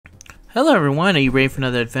Hello everyone, are you ready for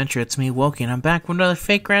another adventure? It's me, Wokey, and I'm back with another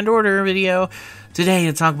fake Grand Order video today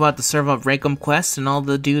to talk about the serve up rank 'em quest and all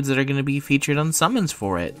the dudes that are going to be featured on summons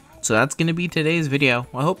for it. So that's going to be today's video.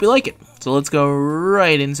 I hope you like it. So let's go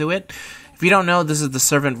right into it. If you don't know, this is the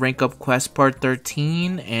Servant Rank Up Quest Part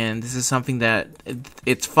 13, and this is something that,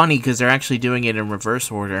 it's funny because they're actually doing it in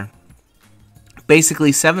reverse order.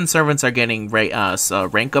 Basically, 7 servants are getting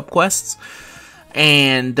rank up quests.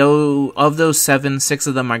 And of those 7, 6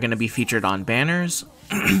 of them are going to be featured on banners.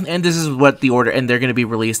 And this is what the order, and they're going to be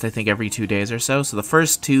released, I think, every 2 days or so. So the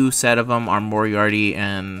first 2 set of them are Moriarty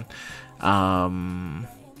and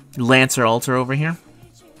Lancer Alter over here.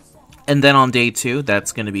 And then on day 2,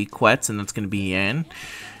 that's going to be Quetz, and that's going to be Yan.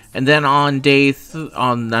 And then on day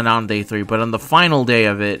not on day 3, but on the final day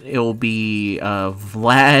of it, it will be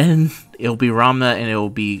Vlad, it'll be Ramna, and it will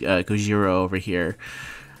be Gojira over here.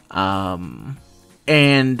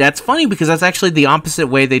 And that's funny because that's actually the opposite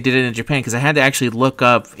way they did it in Japan, because I had to actually look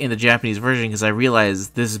up in the Japanese version because I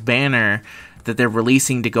realized this banner that they're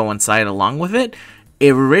releasing to go inside along with it,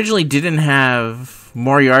 it originally didn't have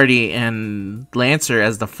Moriarty and Lancer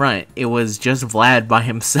as the front. It was just Vlad by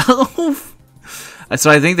himself. So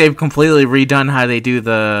I think they've completely redone how they do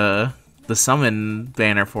the summon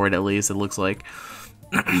banner for it, at least, it looks like.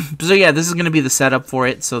 So yeah, this is going to be the setup for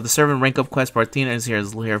it. So the Servant Rank Up Quest Part 13 is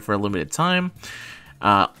here for a limited time.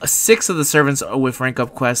 6 of the servants with Rank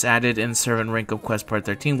Up Quests added in Servant Rank Up Quest Part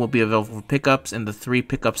 13 will be available for pickups in the 3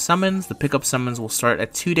 pickup summons. The pickup summons will start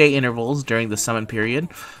at 2-day intervals during the summon period,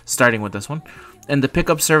 starting with this one. And the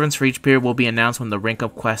pickup servants for each period will be announced when the Rank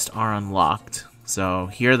Up quests are unlocked. So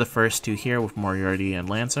here are the first 2 here with Moriarty and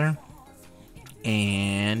Lancer.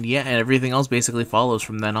 And yeah, and everything else basically follows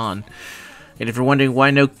from then on. And if you're wondering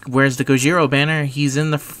where's the Gojira banner, he's in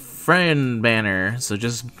the friend banner. So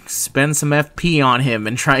just spend some FP on him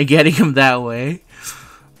and try getting him that way.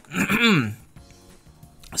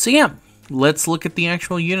 So yeah, let's look at the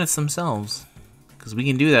actual units themselves, because we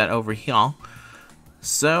can do that over here.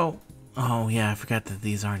 So, oh yeah, I forgot that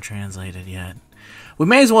these aren't translated yet. We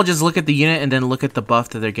may as well just look at the unit and then look at the buff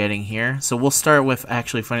that they're getting here. So we'll start with,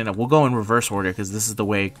 actually, funny enough, we'll go in reverse order, because this is the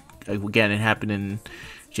way, again, it happened in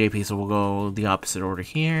JP, so we'll go the opposite order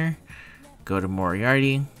here. Go to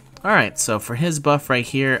Moriarty. Alright, so for his buff right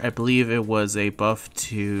here, I believe it was a buff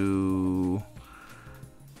to...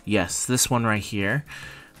 yes, this one right here.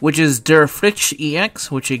 Which is Der Fritsch EX,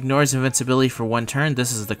 which ignores invincibility for 1 turn.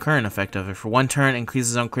 This is the current effect of it. For 1 turn,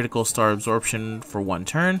 increases uncritical star absorption for 1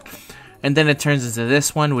 turn. And then it turns into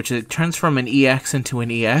this one, which it turns from an EX into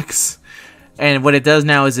an EX. And what it does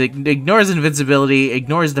now is it ignores invincibility,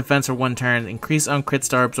 ignores defense for 1 turn, increase uncrit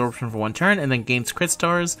star absorption for 1 turn, and then gains crit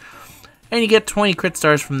stars. And you get 20 crit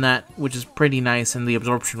stars from that, which is pretty nice, and the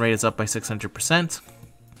absorption rate is up by 600%.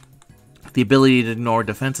 The ability to ignore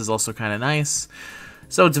defense is also kind of nice.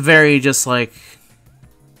 So it's very just like...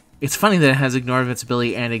 it's funny that it has ignore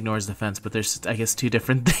invincibility and ignores defense, but there's, I guess, 2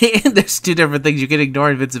 different things. There's 2 different things. You can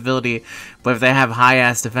ignore invincibility, but if they have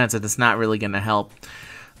high-ass defense, it's not really going to help.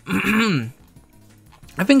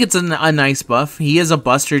 I think it's a nice buff. He is a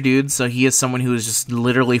buster dude, so he is someone who is just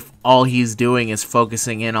literally all he's doing is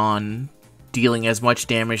focusing in on dealing as much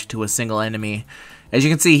damage to a single enemy. As you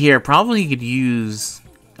can see here, probably he could use...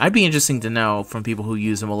 I'd be interesting to know from people who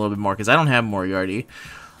use him a little bit more, because I don't have Moriarty.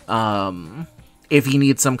 If he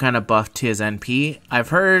needs some kind of buff to his NP. I've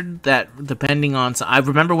heard that depending on... I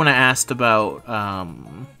remember when I asked about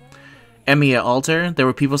Emiya Alter, there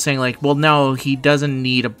were people saying like, well, no, he doesn't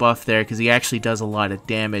need a buff there because he actually does a lot of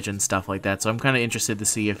damage and stuff like that. So I'm kind of interested to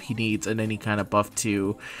see if he needs any kind of buff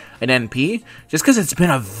to an NP. Just because it's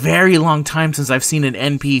been a very long time since I've seen an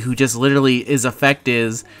NP who just literally, his effect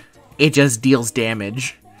is, it just deals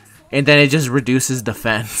damage. And then it just reduces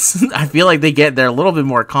defense. I feel like they're a little bit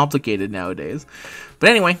more complicated nowadays.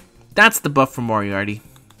 But anyway, that's the buff for Moriarty.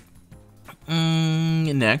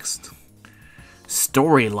 Next.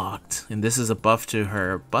 Story Locked. And this is a buff to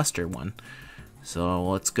her Buster one. So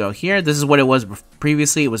let's go here. This is what it was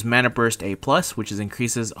previously. It was Mana Burst A+, which is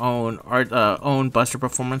increases own Buster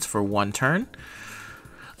performance for 1 turn.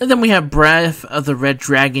 And then we have Breath of the Red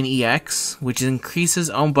Dragon EX, which increases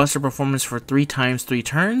own Buster performance for 3 times 3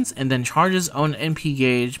 turns, and then charges own NP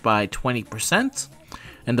gauge by 20%.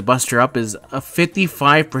 And the Buster up is a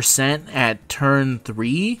 55% at turn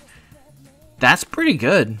 3. That's pretty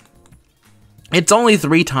good. It's only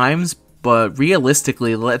 3 times, but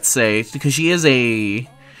realistically, let's say, because she is a...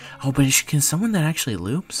 oh, but can someone that actually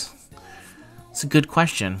loops? It's a good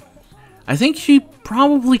question. I think she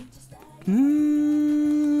probably...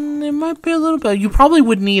 it might be a little bit... you probably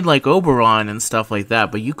would need, like, Oberon and stuff like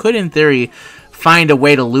that, but you could, in theory, find a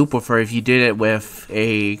way to loop with her if you did it with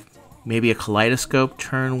a maybe a Kaleidoscope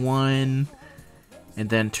turn 1. And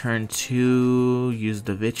then turn 2, use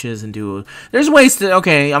the Vitches and do... There's ways to...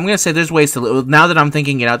 Okay, I'm going to say there's ways to loop. Now that I'm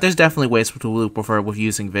thinking it out, there's definitely ways to loop with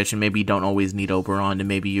using Vitch, and maybe you don't always need Oberon, and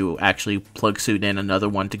maybe you actually plug suit in another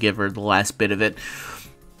one to give her the last bit of it.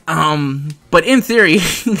 But in theory,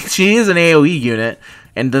 she is an AoE unit,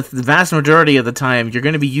 and the vast majority of the time, you're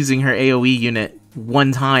going to be using her AoE unit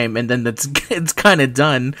one time, and then it's kind of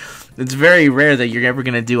done. It's very rare that you're ever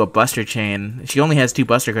going to do a Buster Chain. She only has 2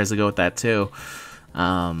 Buster cards to go with that, too.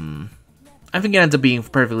 I think it ends up being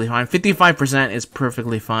perfectly fine. 55% is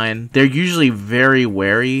perfectly fine. They're usually very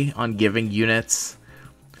wary on giving units.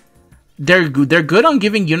 They're good on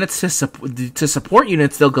giving units to support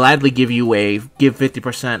units. They'll gladly give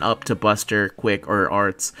 50% up to Buster, Quick, or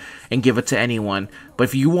Arts, and give it to anyone. But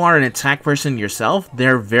if you are an attack person yourself,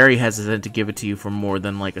 they're very hesitant to give it to you for more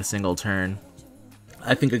than like a single turn.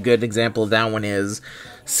 I think a good example of that one is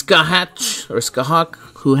Skahak,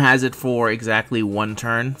 who has it for exactly 1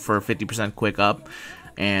 turn for 50% quick up,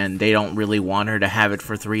 and they don't really want her to have it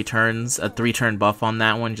for 3 turns, a 3-turn buff on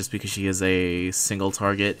that one, just because she is a single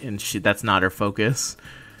target, and that's not her focus.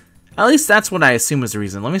 At least that's what I assume is the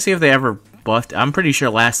reason. Let me see if they ever buffed. I'm pretty sure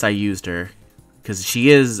last I used her, because she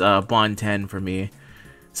is Bond 10 for me.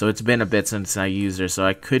 So it's been a bit since I used her, so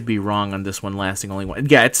I could be wrong on this one lasting only 1.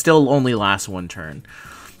 Yeah, it still only lasts 1 turn.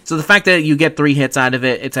 So the fact that you get 3 hits out of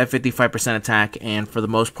it, it's at 55% attack, and for the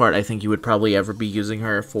most part, I think you would probably ever be using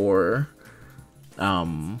her for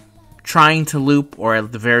trying to loop, or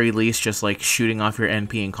at the very least, just like shooting off your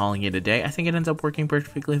NP and calling it a day. I think it ends up working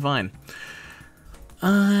perfectly fine.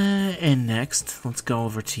 And next, let's go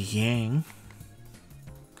over to Yang.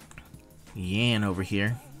 Yan over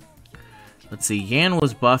here. Let's see, Yan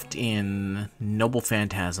was buffed in Noble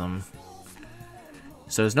Phantasm.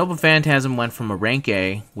 So his Noble Phantasm went from a rank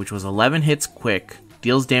A, which was 11 hits quick,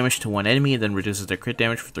 deals damage to 1 enemy, and then reduces their crit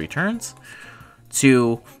damage for 3 turns,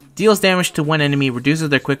 to deals damage to 1 enemy, reduces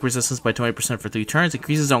their quick resistance by 20% for 3 turns,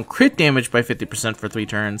 increases their own crit damage by 50% for 3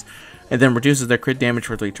 turns, and then reduces their crit damage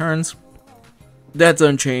for 3 turns. That's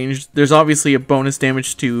unchanged. There's obviously a bonus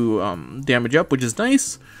damage to damage up, which is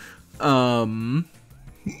nice.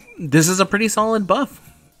 This is a pretty solid buff.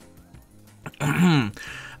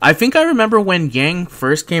 I think I remember when Yang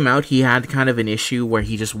first came out, he had kind of an issue where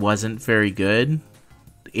he just wasn't very good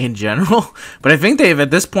in general. But I think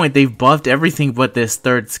at this point, they've buffed everything but this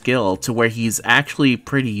 3rd skill to where he's actually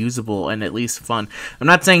pretty usable and at least fun. I'm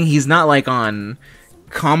not saying he's not like on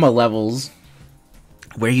comma levels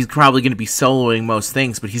where he's probably going to be soloing most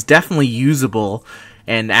things, but he's definitely usable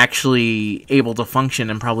and actually able to function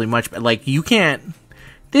and probably much better. Like, you can't...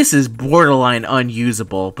 This is borderline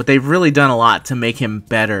unusable, but they've really done a lot to make him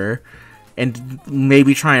better and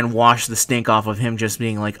maybe try and wash the stink off of him just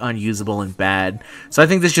being like unusable and bad. So I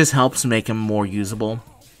think this just helps make him more usable,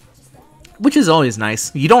 which is always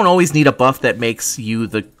nice. You don't always need a buff that makes you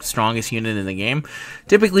the strongest unit in the game.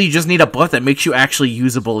 Typically, you just need a buff that makes you actually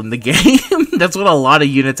usable in the game. That's what a lot of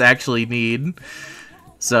units actually need.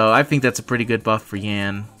 So I think that's a pretty good buff for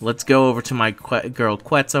Yan. Let's go over to my girl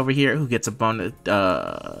Quetz over here, who gets a bonus,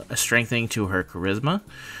 a strengthening to her charisma.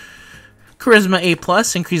 Charisma A+,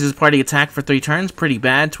 increases party attack for 3 turns. Pretty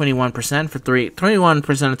bad, 21% for 3.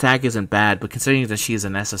 21% attack isn't bad, but considering that she's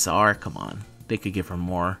an SSR, come on, they could give her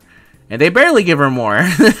more. And they barely give her more.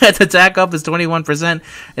 Attack up is 21%,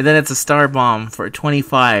 and then it's a star bomb for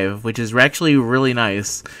 25, which is actually really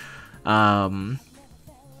nice.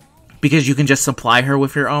 Because you can just supply her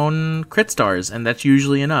with your own crit stars, and that's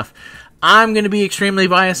usually enough. I'm going to be extremely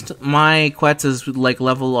biased. My Quetz is like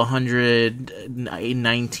level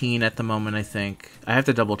 119 at the moment, I think. I have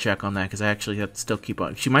to double check on that, because I actually have to still keep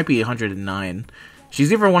on. She might be 109.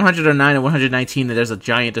 She's either 109 or 119, and there's a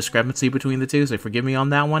giant discrepancy between the two, so forgive me on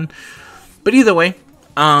that one. But either way,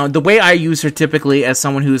 the way I use her typically as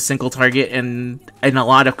someone who's single target, and in a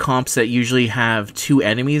lot of comps that usually have 2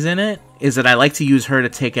 enemies in it, is that I like to use her to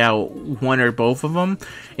take out 1 or both of them.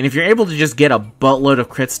 And if you're able to just get a buttload of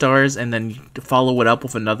crit stars and then follow it up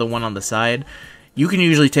with another one on the side, you can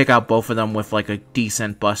usually take out both of them with like a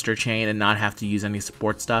decent Buster Chain and not have to use any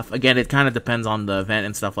support stuff. Again, it kind of depends on the event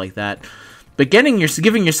and stuff like that. But giving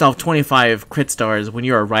yourself 25 crit stars when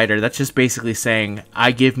you're a rider, that's just basically saying,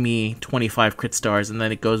 I give me 25 crit stars, and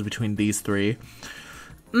then it goes between these 3.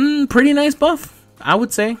 Pretty nice buff, I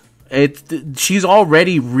would say. She's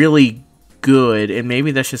already really good, and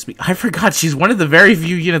maybe that's just me. I forgot she's one of the very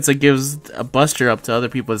few units that gives a Buster up to other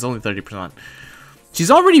people. It's only 30%. She's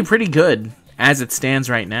already pretty good as it stands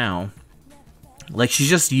right now. Like, she's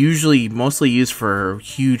just usually mostly used for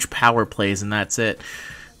huge power plays, and that's it.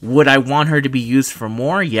 Would I want her to be used for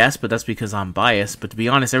more? Yes, but that's because I'm biased. But to be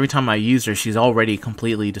honest, every time I use her, she's already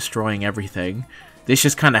completely destroying everything. This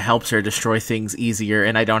just kind of helps her destroy things easier,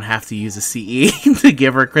 and I don't have to use a CE to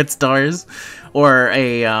give her crit stars, or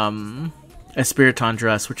a Spiriton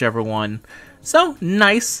Dress, whichever one. So,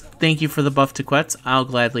 nice. Thank you for the buff to Quetz. I'll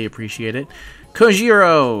gladly appreciate it.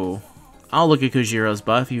 Kojiro! I'll look at Kojiro's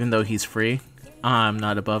buff, even though he's free. I'm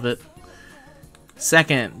not above it.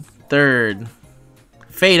 Second, third,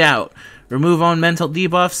 Fade Out. Remove own mental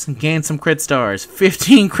debuffs, gain some crit stars.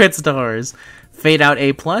 15 crit stars. Fade Out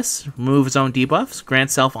A+, remove zone debuffs, grant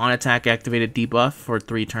self on attack activated debuff for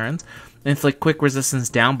 3 turns, inflict quick resistance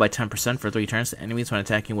down by 10% for 3 turns to enemies when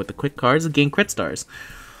attacking with the quick cards, gain crit stars.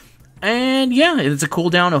 And yeah, it's a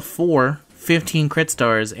cooldown of 4, 15 crit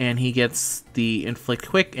stars, and he gets the inflict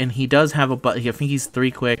quick, and he does have I think he's 3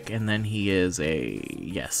 quick, and then he is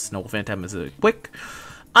yes, Noble Phantom is a quick.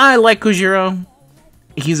 I like Kojiro.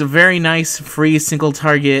 He's a very nice free single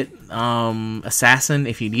target assassin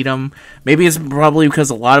if you need him. Maybe it's probably because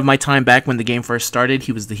a lot of my time back when the game first started,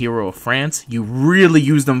 he was the hero of France. You really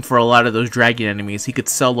used him for a lot of those dragon enemies. He could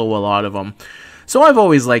solo a lot of them. So I've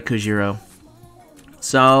always liked Kojiro.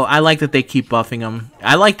 So I like that they keep buffing him.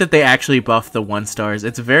 I like that they actually buff the 1-stars.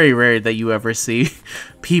 It's very rare that you ever see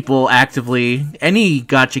people actively, any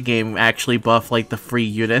gacha game actually buff like the free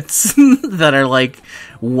units that are like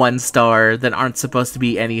 1-star that aren't supposed to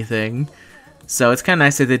be anything. So it's kind of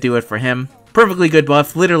nice that they do it for him. Perfectly good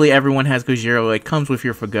buff. Literally everyone has Kojiro. It comes with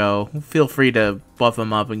your FGO. Feel free to buff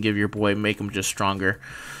him up and give your boy, make him just stronger.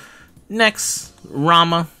 Next,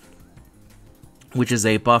 Rama, which is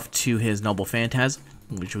a buff to his Noble Phantasm,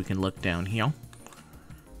 which we can look down here.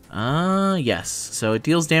 Yes. So it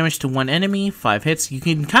deals damage to 1 enemy, 5 hits. You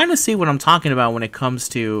can kind of see what I'm talking about when it comes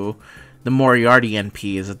to the Moriarty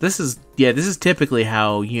NPs. This is typically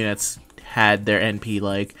how units had their NP,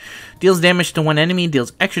 like. Deals damage to 1 enemy,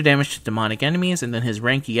 deals extra damage to demonic enemies, and then his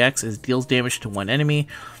rank EX is deals damage to 1 enemy,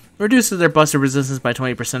 reduces their buster resistance by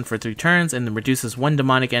 20% for 3 turns, and then reduces 1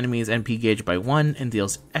 demonic enemy's NP gauge by 1, and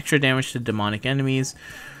deals extra damage to demonic enemies.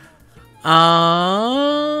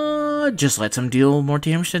 Just lets him deal more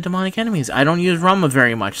damage to demonic enemies. I don't use Rama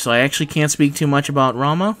very much, so I actually can't speak too much about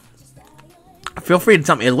Rama. Feel free to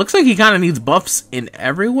tell me. It looks like he kind of needs buffs in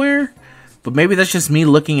everywhere, but maybe that's just me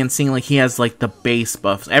looking and seeing like he has like the base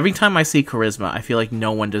buffs. Every time I see Charisma, I feel like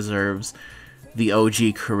no one deserves the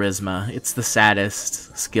OG Charisma. It's the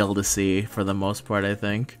saddest skill to see for the most part, I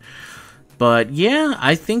think. But yeah,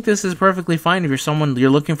 I think this is perfectly fine if you're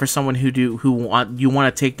looking for someone you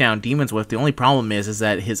want to take down demons with. The only problem is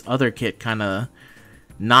that his other kit kind of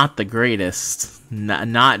not the greatest,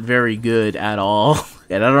 not very good at all.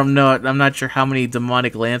 And I don't know, I'm not sure how many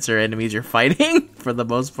demonic lancer enemies you're fighting for the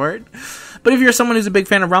most part. But if you're someone who's a big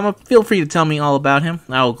fan of Rama, feel free to tell me all about him.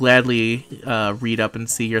 I will gladly read up and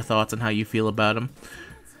see your thoughts on how you feel about him.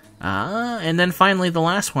 And then finally the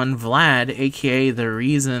last one, Vlad, aka the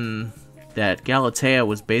reason that Galatea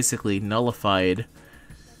was basically nullified,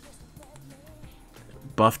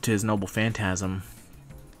 buffed to his Noble Phantasm.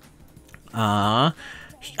 He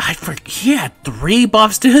had 3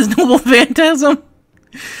 buffs to his Noble Phantasm?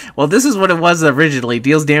 Well, this is what it was originally.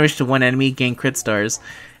 Deals damage to 1 enemy, gain crit stars.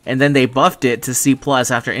 And then they buffed it to C+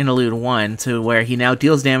 after Interlude 1, to where he now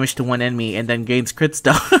deals damage to 1 enemy and then gains crit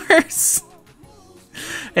stars.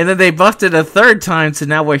 And then they buffed it a 3rd time to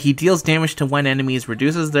now where he deals damage to 1 enemies,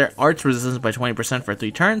 reduces their arts resistance by 20% for 3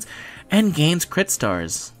 turns, and gains crit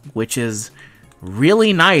stars, which is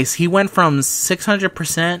really nice. He went from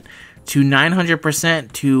 600% to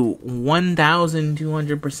 900% to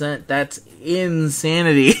 1,200%. That's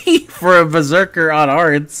insanity for a Berserker on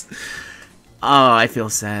arts. Oh, I feel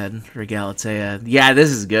sad for Galatea. Yeah,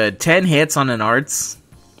 this is good. 10 hits on an arts.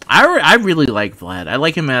 I really like Vlad. I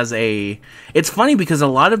like him as a... It's funny because a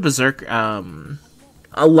lot of Berserkers,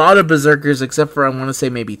 except for I want to say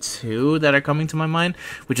maybe 2 that are coming to my mind,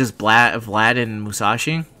 which is Vlad and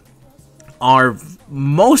Musashi,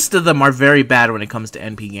 most of them are very bad when it comes to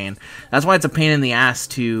NP gain. That's why it's a pain in the ass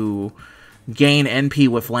to gain NP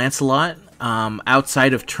with Lancelot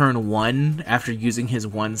outside of turn 1 after using his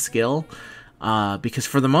 1 skill, because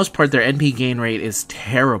for the most part their NP gain rate is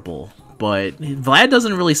terrible. But Vlad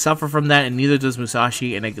doesn't really suffer from that, and neither does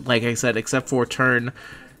Musashi. And like I said, except for turn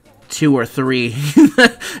 2 or 3,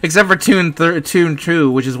 except for 2 and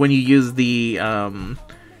 2, which is when you use the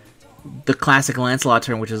classic Lancelot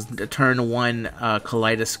turn, which is turn 1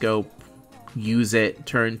 Kaleidoscope, use it,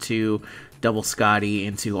 turn 2 double Scotty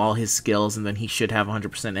into all his skills, and then he should have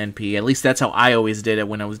 100% NP. At least that's how I always did it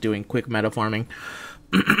when I was doing quick meta farming.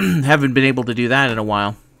 Haven't been able to do that in a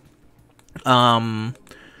while.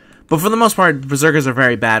 But for the most part, Berserkers are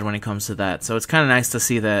very bad when it comes to that. So it's kind of nice to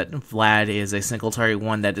see that Vlad is a single target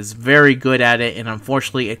one that is very good at it. And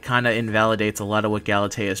unfortunately, it kind of invalidates a lot of what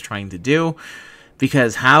Galatea is trying to do.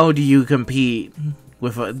 Because how do you compete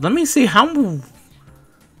with... let me see how... Let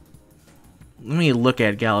me look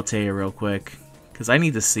at Galatea real quick. Because I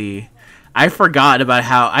need to see... I forgot about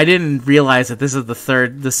how... I didn't realize that this is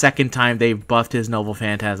the second time they've buffed his Noble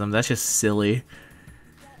Phantasm. That's just silly.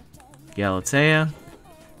 Galatea...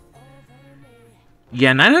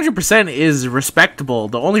 Yeah, 900% is respectable.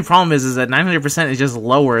 The only problem is that 900% is just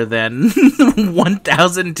lower than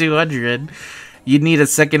 1,200. You'd need a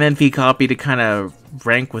second NP copy to kind of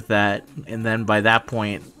rank with that. And then by that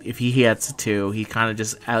point, if he hits a 2, he kind of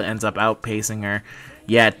just ends up outpacing her.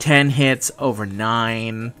 Yeah, 10 hits over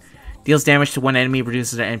 9. Deals damage to one enemy,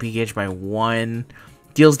 reduces their NP gauge by 1.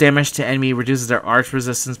 Deals damage to enemy, reduces their arch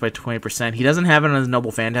resistance by 20%. He doesn't have it on his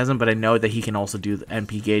Noble Phantasm, but I know that he can also do the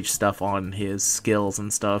NP gauge stuff on his skills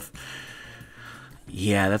and stuff.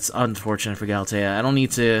 Yeah, that's unfortunate for Galatea. I don't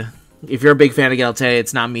need to... If you're a big fan of Galatea,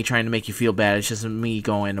 it's not me trying to make you feel bad. It's just me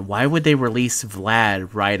going, why would they release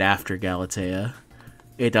Vlad right after Galatea?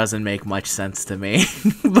 It doesn't make much sense to me.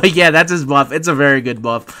 But yeah, that's his buff. It's a very good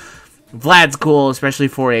buff. Vlad's cool, especially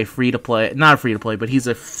for a free-to-play... Not a free-to-play, but he's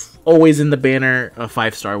always in the banner, a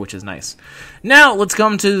 5-star, which is nice. Now, let's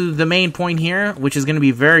come to the main point here, which is going to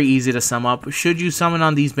be very easy to sum up. Should you summon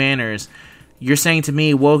on these banners? You're saying to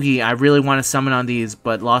me, Wokey, I really want to summon on these,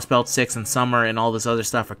 but Lost Belt 6 and Summer and all this other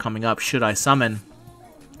stuff are coming up. Should I summon?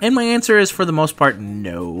 And my answer is, for the most part,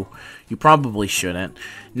 no. You probably shouldn't.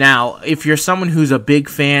 Now, if you're someone who's a big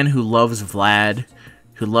fan who loves Vlad,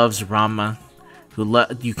 who loves Rama...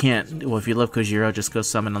 you can't... Well, if you love Kojiro, just go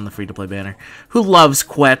summon on the free-to-play banner. Who loves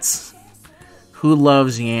Quetz? Who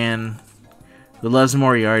loves Yan? Who loves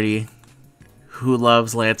Moriarty? Who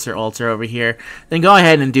loves Lancer Alter over here? Then go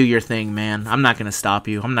ahead and do your thing, man. I'm not going to stop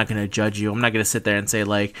you. I'm not going to judge you. I'm not going to sit there and say,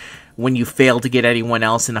 like, when you fail to get anyone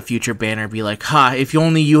else in a future banner, be like, ha, if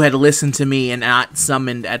only you had listened to me and not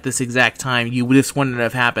summoned at this exact time, this wouldn't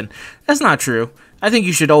have happened. That's not true. I think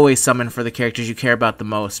you should always summon for the characters you care about the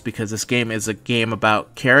most, because this game is a game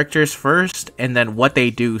about characters first, and then what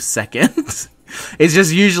they do second. It's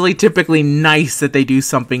just usually typically nice that they do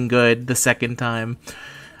something good the second time.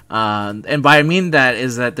 And by I mean that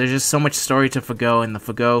is that there's just so much story to FGO, and the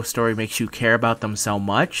FGO story makes you care about them so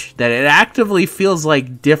much that it actively feels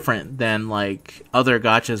like different than like other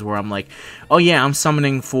gachas where I'm like, oh yeah, I'm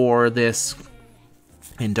summoning for this.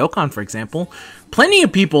 In Dokkan, for example, plenty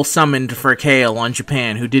of people summoned for Kale on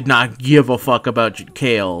Japan who did not give a fuck about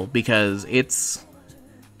Kale because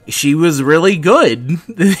she was really good,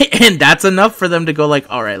 and that's enough for them to go like,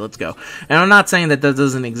 all right, let's go. And I'm not saying that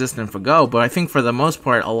doesn't exist in FGO, but I think for the most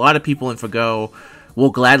part, a lot of people in FGO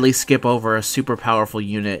will gladly skip over a super powerful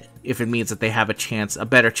unit if it means that they have a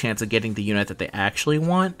better chance of getting the unit that they actually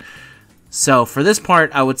want. So for this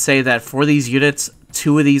part, I would say that for these units,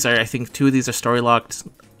 two of these are story locked.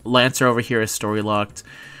 Lancer over here is story locked.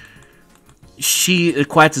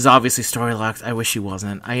 Quetz is obviously story locked. I wish he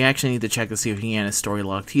wasn't. I actually need to check to see if Yan is story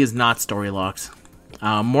locked. He is not story locked.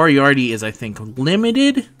 Moriarty is, I think,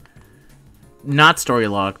 limited. Not story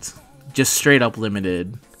locked. Just straight up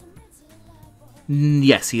limited.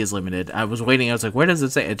 Yes, he is limited. I was waiting. I was like, where does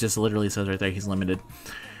it say? It just literally says right there he's limited.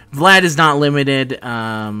 Vlad is not limited.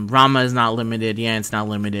 Rama is not limited. Yan's not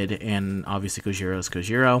limited. And obviously Kojiro is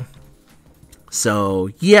Kojiro. So,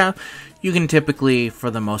 yeah, you can typically, for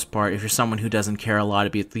the most part, if you're someone who doesn't care a lot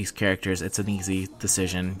about these characters, it's an easy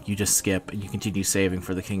decision. You just skip, and you continue saving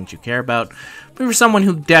for the kings you care about. But for someone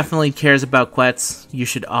who definitely cares about Quetz, you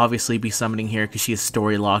should obviously be summoning here, because she is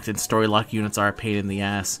story-locked, and story-locked units are a pain in the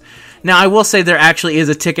ass. Now, I will say there actually is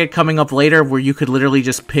a ticket coming up later where you could literally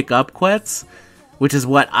just pick up Quetz, which is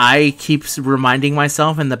what I keep reminding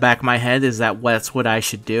myself in the back of my head, is that that's what I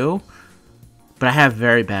should do. But I have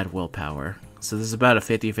very bad willpower. So there's about a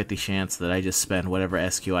 50-50 chance that I just spend whatever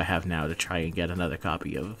SQ I have now to try and get another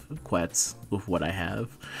copy of Quetz with what I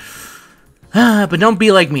have. But don't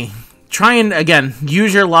be like me. Try and, again,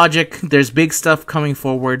 use your logic. There's big stuff coming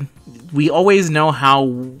forward. We always know how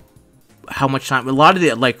much time... A lot of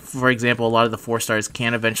the, like, for example, a lot of the 4-stars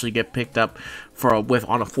can eventually get picked up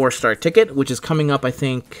on a 4-star ticket, which is coming up, I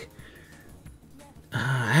think...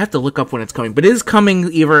 I have to look up when it's coming, but it is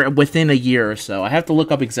coming either within a year or so. I have to look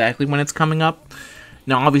up exactly when it's coming up.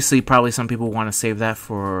 Now, obviously, probably some people want to save that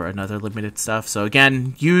for another limited stuff. So,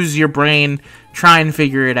 again, use your brain, try and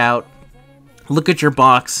figure it out. Look at your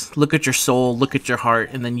box, look at your soul, look at your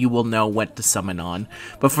heart, and then you will know what to summon on.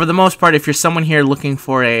 But for the most part, if you're someone here looking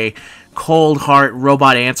for a cold heart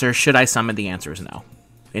robot answer, should I summon? The answer is no.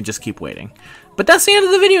 And just keep waiting. But But that's the end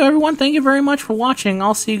of the video, everyone. Thank you very much for watching.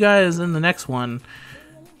 I'll see you guys in the next one.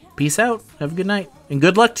 Peace out. Have a good night. And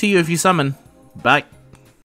good luck to you if you summon. Bye.